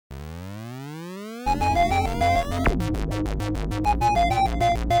Squirrels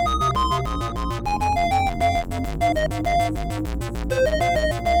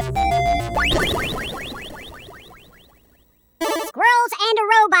and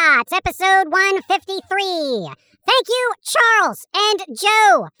Robots, episode 153. Thank you, Charles and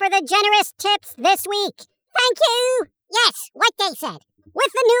Joe, for the generous tips this week. Thank you. Yes, what they said.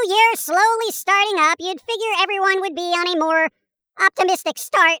 With the new year slowly starting up, you'd figure everyone would be on a more optimistic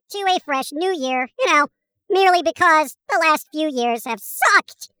start to a fresh new year, merely because the last few years have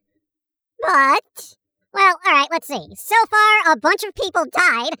sucked. But, well, alright, let's see. So far, a bunch of people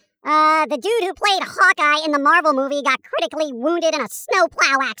died. The dude who played Hawkeye in the Marvel movie got critically wounded in a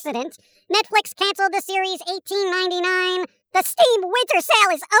snowplow accident. Netflix canceled the series $18.99. The Steam winter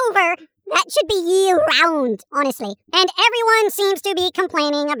sale is over. That should be year-round, honestly. And everyone seems to be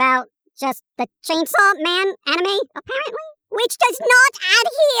complaining about just the Chainsaw Man anime, apparently, which does not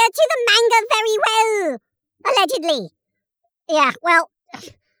adhere to the manga very well, allegedly. Yeah, well,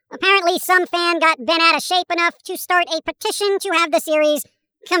 apparently some fan got bent out of shape enough to start a petition to have the series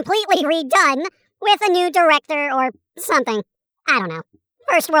completely redone with a new director or something. I don't know.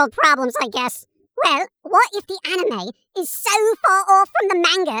 First world problems, I guess. Well, what if the anime is so far off from the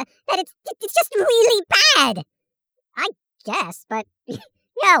manga that it's just really bad? I guess, but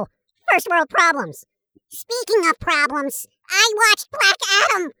yo, first world problems. Speaking of problems, I watched Black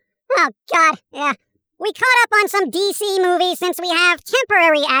Adam. Oh God, yeah. We caught up on some DC movies since we have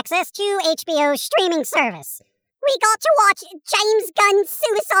temporary access to HBO's streaming service. We got to watch James Gunn's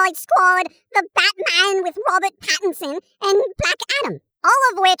Suicide Squad, The Batman with Robert Pattinson, and Black Adam, all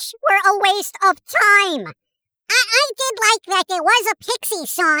of which were a waste of time. I did like that there was a Pixie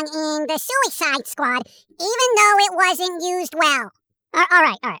song in the Suicide Squad, even though it wasn't used well. All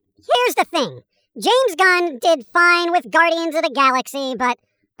right. Here's the thing. James Gunn did fine with Guardians of the Galaxy, but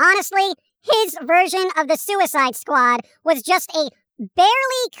honestly, his version of the Suicide Squad was just a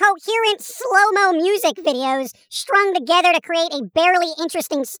barely coherent slow-mo music videos strung together to create a barely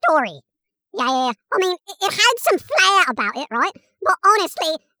interesting story. Yeah. I mean, it had some flair about it, right? But honestly,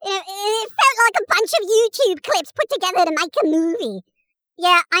 it felt like a bunch of YouTube clips put together to make a movie.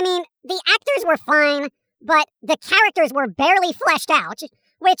 Yeah, I mean, the actors were fine, but the characters were barely fleshed out,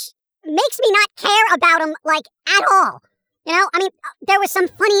 which makes me not care about them, at all. I mean, there was some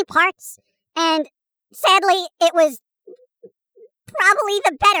funny parts, and sadly, it was probably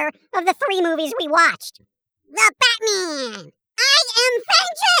the better of the 3 movies we watched. The Batman! I am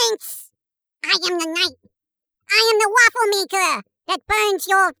vengeance! I am the knight. I am the waffle maker that burns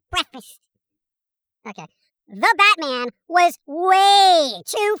your breakfast. Okay. The Batman was way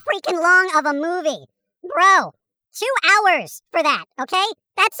too freaking long of a movie. Bro, 2 hours for that, okay?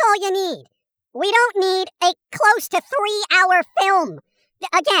 That's all you need. We don't need a close to 3-hour film.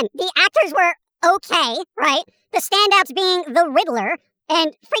 Again, the actors were okay, right? The standouts being the Riddler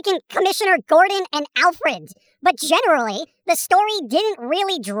and freaking Commissioner Gordon and Alfred. But generally, the story didn't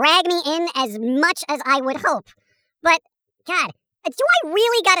really drag me in as much as I would hope. But, God, do I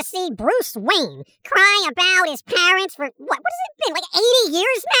really gotta see Bruce Wayne cry about his parents for, what has it been, 80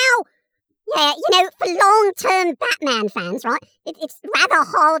 years now? Yeah, for long-term Batman fans, right? It's rather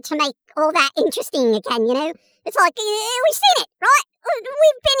hard to make all that interesting again, It's like, we've seen it, right?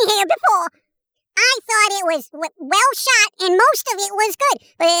 We've been here before. I thought it was well shot, and most of it was good,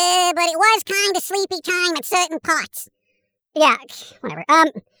 but it was kind of sleepy time at certain parts. Yeah, whatever.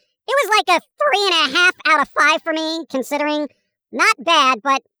 It was like a 3.5 out of 5 for me, considering. Not bad,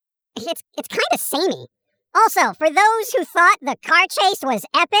 but it's kind of samey. Also, for those who thought the car chase was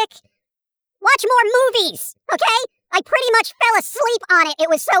epic, watch more movies, okay? I pretty much fell asleep on it. It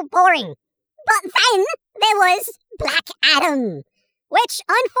was so boring. But then there was Black Adam, which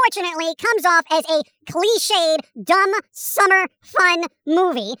unfortunately comes off as a cliched, dumb, summer fun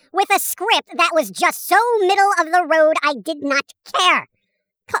movie with a script that was just so middle of the road I did not care.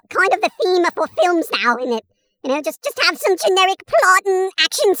 Kind of the theme for films now, isn't it? Just have some generic plot and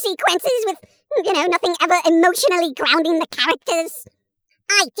action sequences with, nothing ever emotionally grounding the characters.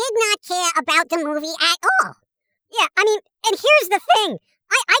 I did not care about the movie at all. Yeah, I mean, and here's the thing.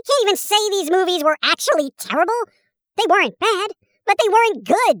 I can't even say these movies were actually terrible. They weren't bad, but they weren't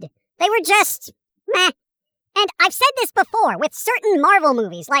good. They were just meh. And I've said this before with certain Marvel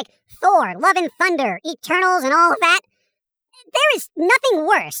movies like Thor, Love and Thunder, Eternals, and all of that. There is nothing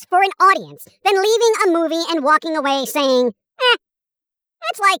worse for an audience than leaving a movie and walking away saying, eh.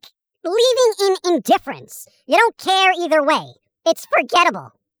 It's like leaving in indifference. You don't care either way. It's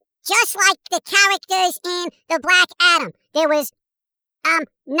forgettable. Just like the characters in the Black Adam. There was,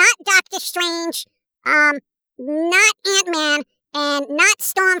 not Doctor Strange, not Ant-Man, and not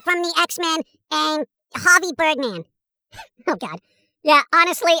Storm from the X-Men, and Harvey Birdman. Oh, God. Yeah,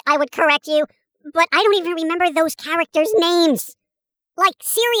 honestly, I would correct you, but I don't even remember those characters' names. Like,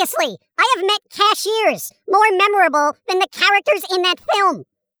 seriously, I have met cashiers more memorable than the characters in that film.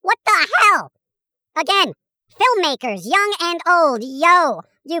 What the hell? Again, filmmakers, young and old, yo,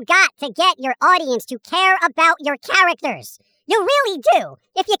 you got to get your audience to care about your characters. You really do.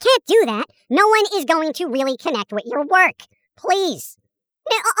 If you can't do that, no one is going to really connect with your work. Please.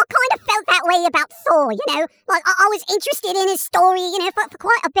 You know, I kind of felt that way about Thor, you know? Like, I was interested in his story, you know, for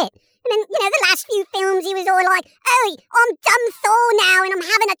quite a bit. And then, you know, the last few films, he was all like, oh, I'm dumb Thor now, and I'm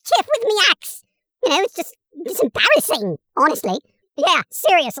having a tiff with me axe. You know, it's embarrassing, honestly. Yeah,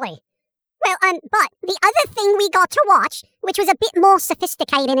 seriously. Well, but the other thing we got to watch, which was a bit more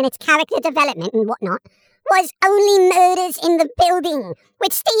sophisticated in its character development and whatnot, was Only Murders in the Building,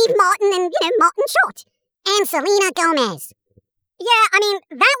 with Steve Martin and, you know, Martin Short, and Selena Gomez. Yeah, I mean,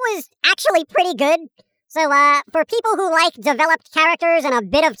 that was actually pretty good. So, for people who like developed characters and a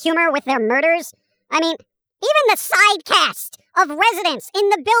bit of humor with their murders, I mean, even the side cast of residents in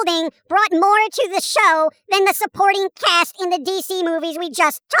the building brought more to the show than the supporting cast in the DC movies we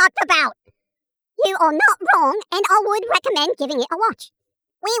just talked about. You are not wrong, and I would recommend giving it a watch.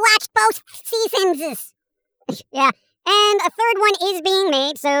 We watched both seasons. Yeah, and a third one is being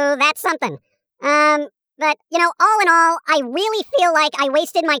made, so that's something. But, you know, all in all, I really feel like I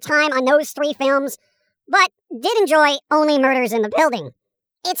wasted my time on those 3 films, but did enjoy Only Murders in the Building.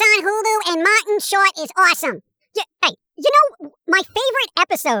 It's on Hulu, and Martin Short is awesome. Hey, you know, my favorite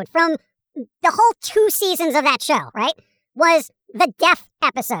episode from the whole 2 seasons of that show, right, was the deaf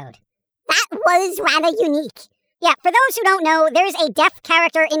episode. That was rather unique. Yeah, for those who don't know, there's a deaf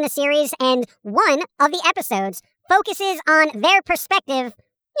character in the series, and one of the episodes focuses on their perspective,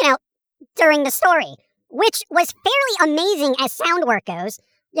 you know, during the story, which was fairly amazing as sound work goes.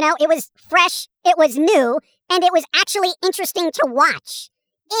 You know, it was fresh, it was new, and it was actually interesting to watch.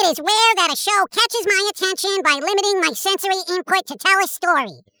 It is rare that a show catches my attention by limiting my sensory input to tell a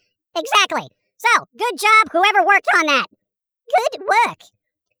story. Exactly. So, good job, whoever worked on that. Good work.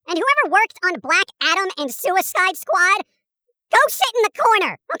 And whoever worked on Black Adam and Suicide Squad, go sit in the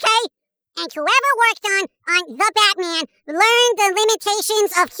corner, okay? And whoever worked on The Batman learned the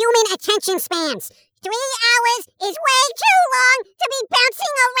limitations of human attention spans. 3 hours is way too long to be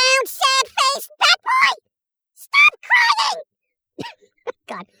bouncing around sad-faced Batboy! Stop crying!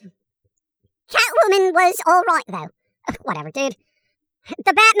 God. Catwoman was alright, though. Whatever, dude.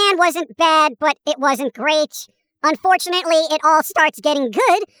 The Batman wasn't bad, but it wasn't great. Unfortunately, it all starts getting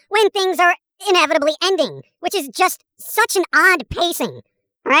good when things are inevitably ending, which is just such an odd pacing.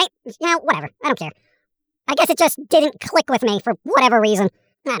 Right? You know, whatever. I don't care. I guess it just didn't click with me for whatever reason.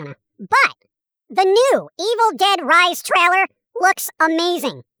 I don't know. But the new Evil Dead Rise trailer looks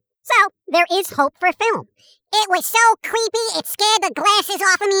amazing. So, there is hope for film. It was so creepy, it scared the glasses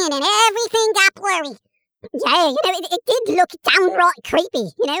off of me and then everything got blurry. Yeah, you know, it did look downright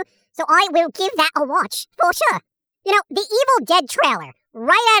creepy, you know? So I will give that a watch, for sure. You know, the Evil Dead trailer,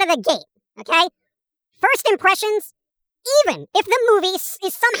 right out of the gate, okay? First impressions, even if the movie is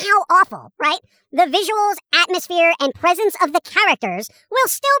somehow awful, right? The visuals, atmosphere, and presence of the characters will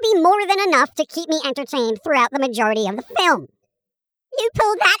still be more than enough to keep me entertained throughout the majority of the film. You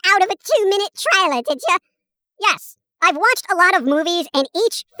pulled that out of a 2-minute trailer, did you? Yes, I've watched a lot of movies, and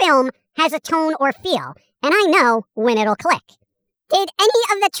each film has a tone or feel, and I know when it'll click. Did any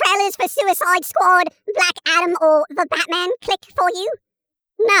of the trailers for Suicide Squad, Black Adam, or The Batman click for you?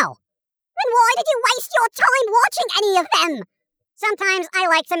 No. Then why did you waste your time watching any of them? Sometimes I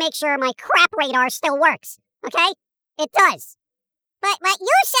like to make sure my crap radar still works, okay? It does. But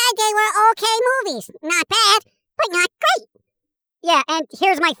you said they were okay movies. Not bad, but not great. Yeah, and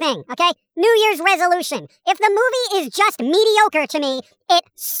here's my thing, okay? New Year's resolution. If the movie is just mediocre to me, it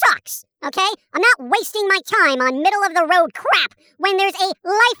sucks, okay? I'm not wasting my time on middle-of-the-road crap when there's a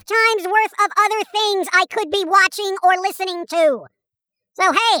lifetime's worth of other things I could be watching or listening to.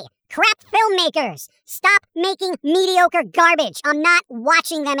 So hey, crap filmmakers, stop making mediocre garbage. I'm not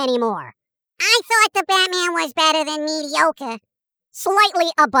watching them anymore. I thought The Batman was better than mediocre. Slightly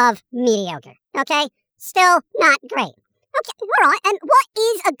above mediocre, okay? Still not great. Okay, alright, and what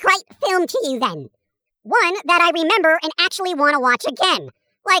is a great film to you then? One that I remember and actually want to watch again.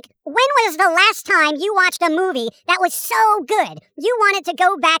 Like, when was the last time you watched a movie that was so good you wanted to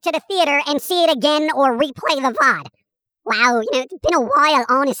go back to the theater and see it again or replay the VOD? Wow, you know, it's been a while,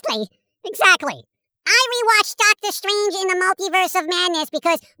 honestly. Exactly. I rewatched Doctor Strange in the Multiverse of Madness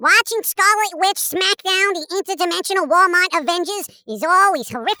because watching Scarlet Witch smack down the interdimensional Walmart Avengers is always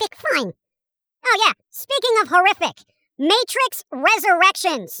horrific fun. Oh yeah, speaking of horrific, Matrix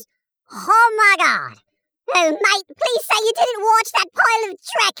Resurrections. Oh my God. Oh, mate, please say you didn't watch that pile of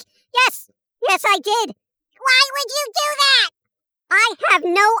dreck. Yes, I did. Why would you do that? I have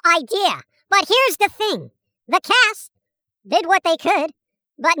no idea. But here's the thing. The cast did what they could.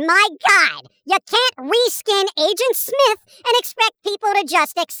 But my God, you can't reskin Agent Smith and expect people to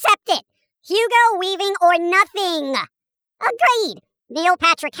just accept it. Hugo Weaving or nothing. Agreed. Neil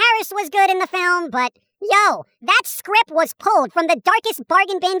Patrick Harris was good in the film, but yo, that script was pulled from the darkest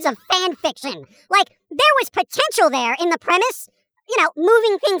bargain bins of fan fiction. Like, there was potential there in the premise,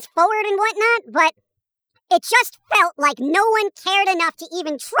 moving things forward and whatnot, but it just felt like no one cared enough to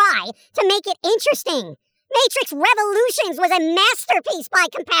even try to make it interesting. Matrix Revolutions was a masterpiece by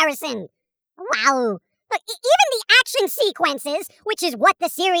comparison. Wow. But even the action sequences, which is what the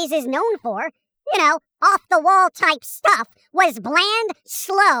series is known for, off-the-wall type stuff, was bland,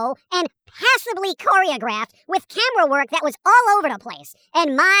 slow, and passably choreographed with camera work that was all over the place.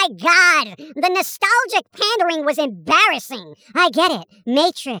 And my God, the nostalgic pandering was embarrassing. I get it.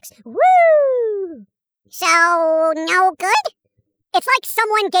 Matrix. Woo! So, no good? It's like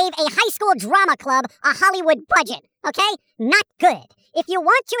someone gave a high school drama club a Hollywood budget, okay? Not good. If you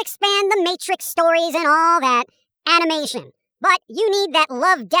want to expand the Matrix stories and all that, animation. But you need that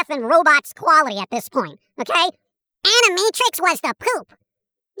love, death, and robots quality at this point, okay? Animatrix was the poop.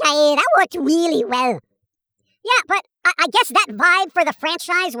 Yeah, that worked really well. Yeah, but I guess that vibe for the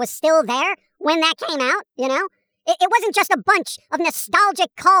franchise was still there when that came out, It wasn't just a bunch of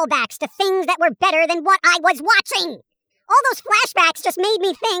nostalgic callbacks to things that were better than what I was watching. All those flashbacks just made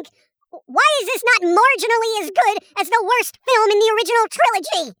me think, why is this not marginally as good as the worst film in the original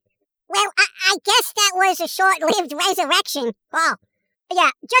trilogy? Well, I guess that was a short-lived resurrection. Oh, yeah,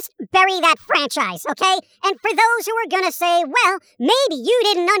 just bury that franchise, okay? And for those who are gonna say, well, maybe you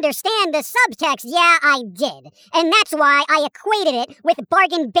didn't understand the subtext, yeah, I did. And that's why I equated it with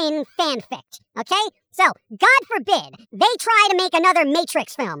bargain bin fanfic, okay? So, God forbid, they try to make another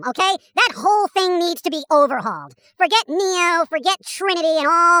Matrix film, okay? That whole thing needs to be overhauled. Forget Neo, forget Trinity and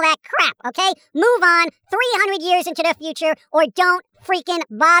all that crap, okay? Move on 300 years into the future or don't freaking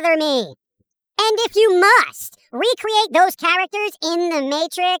bother me. And if you must recreate those characters in the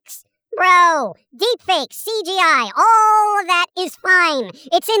Matrix, bro, deepfake, CGI, all of that is fine.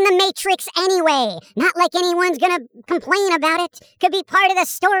 It's in the Matrix anyway. Not like anyone's gonna complain about it. Could be part of the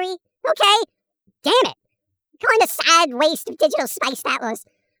story, okay? Damn it. Kind of sad waste of digital space that was.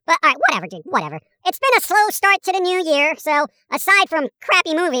 But alright, whatever, dude, whatever. It's been a slow start to the new year, so aside from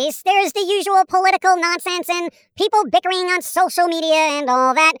crappy movies, there's the usual political nonsense and people bickering on social media and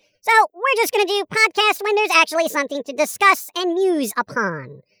all that. So we're just gonna do podcasts when there's actually something to discuss and muse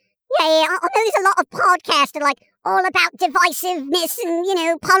upon. Yeah, there's a lot of podcasts that are all about divisiveness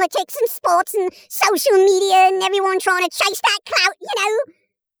and, politics and sports and social media and everyone trying to chase that clout,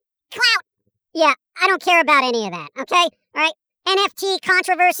 Clout! Yeah, I don't care about any of that, okay? Alright? NFT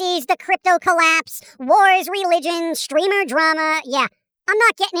controversies, the crypto collapse, wars, religion, streamer drama, yeah. I'm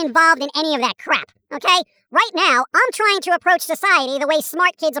not getting involved in any of that crap, okay? Right now, I'm trying to approach society the way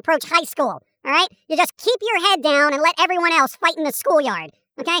smart kids approach high school, alright? You just keep your head down and let everyone else fight in the schoolyard,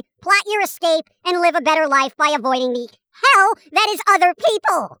 okay? Plot your escape and live a better life by avoiding the hell that is other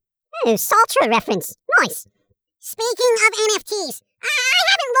people. Oh, Saltra reference. Nice. Speaking of NFTs, I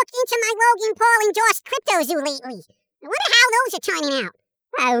haven't looked into my Logan Paul endorsed CryptoZoo lately. I wonder how those are turning out.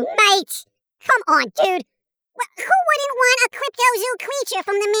 Oh, mate. Come on, dude. Who wouldn't want a CryptoZoo creature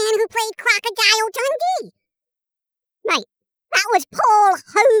from the man who played Crocodile Dundee? Mate, that was Paul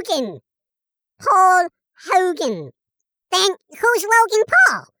Hogan. Paul Hogan. Then who's Logan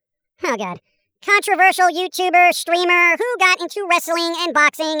Paul? Oh, God. Controversial YouTuber, streamer, who got into wrestling and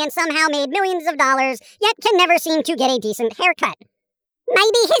boxing and somehow made millions of dollars, yet can never seem to get a decent haircut.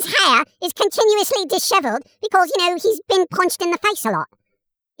 Maybe his hair is continuously disheveled because, he's been punched in the face a lot.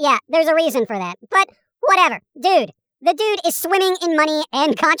 Yeah, there's a reason for that. But whatever. Dude. The dude is swimming in money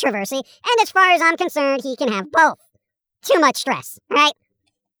and controversy, and as far as I'm concerned, he can have both. Too much stress, right?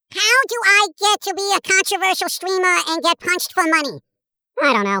 How do I get to be a controversial streamer and get punched for money?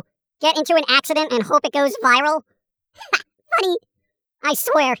 I don't know. Get into an accident and hope it goes viral? Funny. I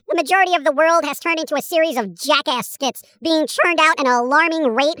swear, the majority of the world has turned into a series of jackass skits being churned out at an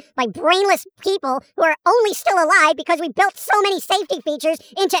alarming rate by brainless people who are only still alive because we built so many safety features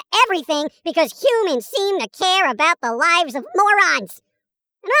into everything because humans seem to care about the lives of morons.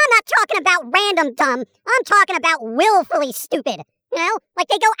 And I'm not talking about random dumb. I'm talking about willfully stupid. Like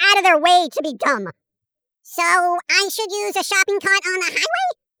they go out of their way to be dumb. So, I should use a shopping cart on the highway?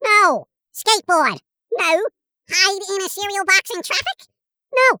 No. Skateboard? No. Hide in a cereal box in traffic?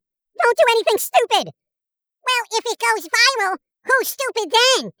 No. Don't do anything stupid. Well, if it goes viral, who's stupid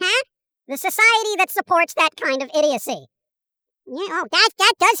then, huh? The society that supports that kind of idiocy.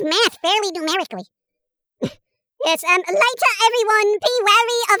 That does math fairly numerically. Yes, later everyone, be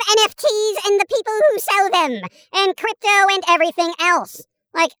wary of NFTs and the people who sell them, and crypto and everything else.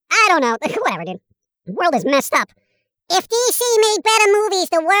 Like, I don't know, whatever, dude. The world is messed up. If DC made better movies,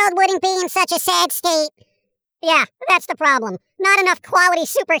 the world wouldn't be in such a sad state. Yeah, that's the problem. Not enough quality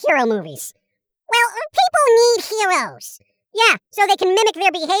superhero movies. Well, people need heroes. Yeah, so they can mimic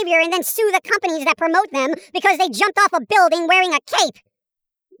their behavior and then sue the companies that promote them because they jumped off a building wearing a cape.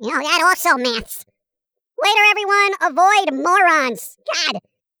 That also maths. Later, everyone, avoid morons. God.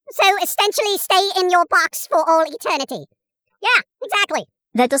 So essentially stay in your box for all eternity. Yeah, exactly.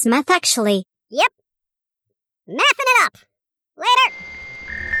 That does math actually. Yep. Mathing it up. Later.